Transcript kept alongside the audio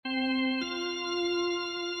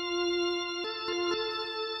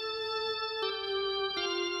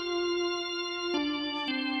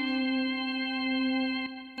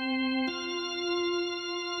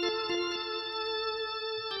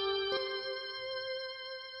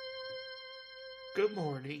Good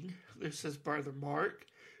morning. This is Brother Mark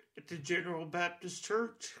at the General Baptist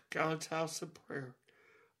Church, God's House of Prayer.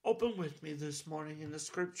 Open with me this morning in the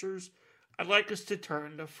Scriptures. I'd like us to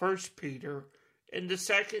turn to 1 Peter in the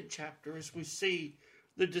second chapter as we see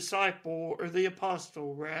the disciple, or the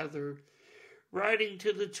apostle rather, writing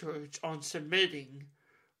to the church on submitting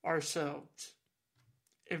ourselves.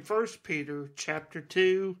 In 1 Peter chapter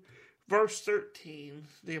 2, verse 13,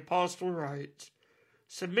 the apostle writes,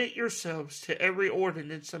 "Submit yourselves to every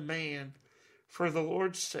ordinance of man for the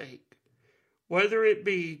Lord's sake, whether it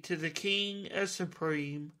be to the king as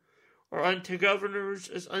supreme, or unto governors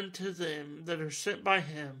as unto them that are sent by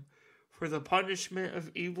him for the punishment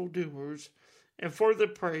of evildoers, and for the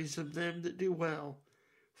praise of them that do well.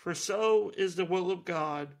 For so is the will of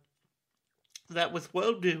God, that with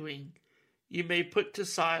well-doing you may put to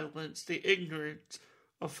silence the ignorance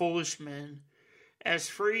of foolish men, as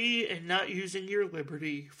free and not using your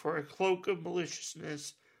liberty for a cloak of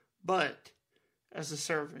maliciousness, but as the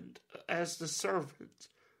servant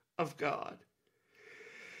of God."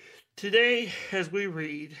 Today, as we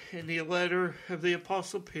read in the letter of the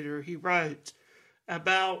Apostle Peter, he writes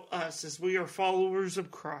about us as we are followers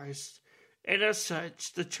of Christ, and as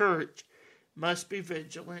such, the church must be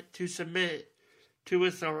vigilant to submit to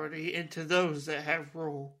authority and to those that have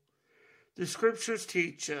rule. The Scriptures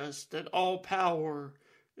teach us that all power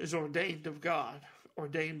is ordained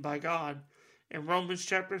by God, in Romans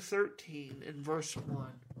chapter 13 and verse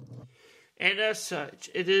 1. And as such,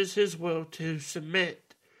 it is His will to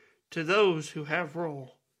submit to those who have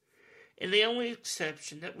rule. And the only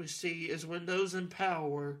exception that we see is when those in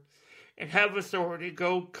power and have authority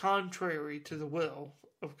go contrary to the will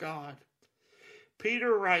of God.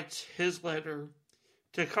 Peter writes his letter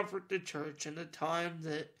to comfort the church in the time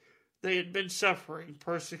that they had been suffering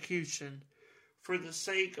persecution for the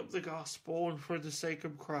sake of the gospel and for the sake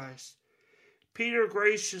of Christ. Peter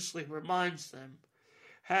graciously reminds them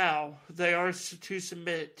how they are to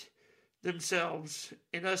submit themselves,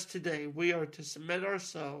 and us today, we are to submit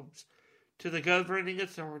ourselves to the governing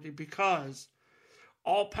authority, because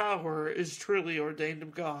all power is truly ordained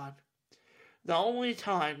of God. The only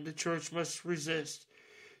time the church must resist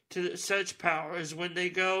to such power is when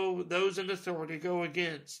those in authority go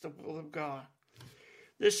against the will of God.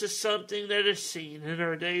 This is something that is seen in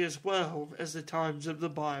our day as well as the times of the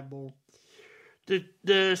Bible.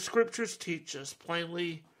 The Scriptures teach us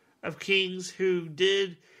plainly of kings who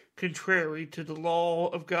did contrary to the law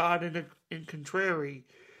of God and contrary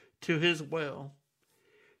to His will.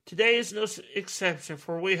 Today is no exception,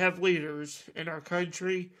 for we have leaders in our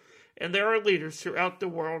country, and there are leaders throughout the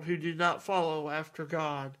world who do not follow after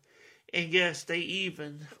God. And yes, they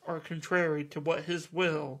even are contrary to what His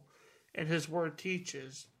will and His word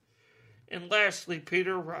teaches. And lastly,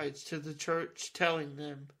 Peter writes to the church telling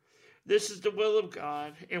them, this is the will of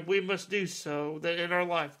God, and we must do so, that in our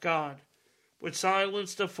life God would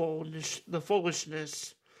silence the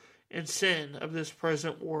foolishness and sin of this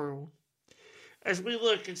present world. As we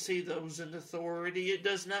look and see those in authority, it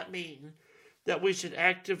does not mean that we should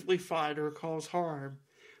actively fight or cause harm,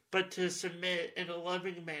 but to submit in a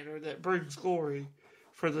loving manner that brings glory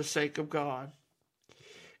for the sake of God.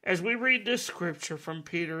 As we read this scripture from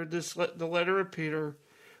Peter, the letter of Peter,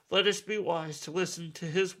 let us be wise to listen to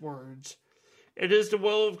his words. It is the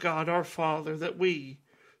will of God our Father that we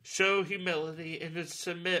show humility and to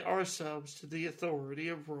submit ourselves to the authority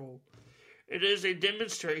of rule. It is a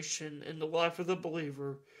demonstration in the life of the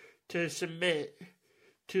believer to submit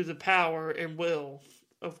to the power and will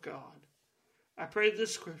of God. I pray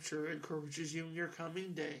this scripture encourages you in your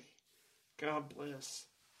coming day. God bless.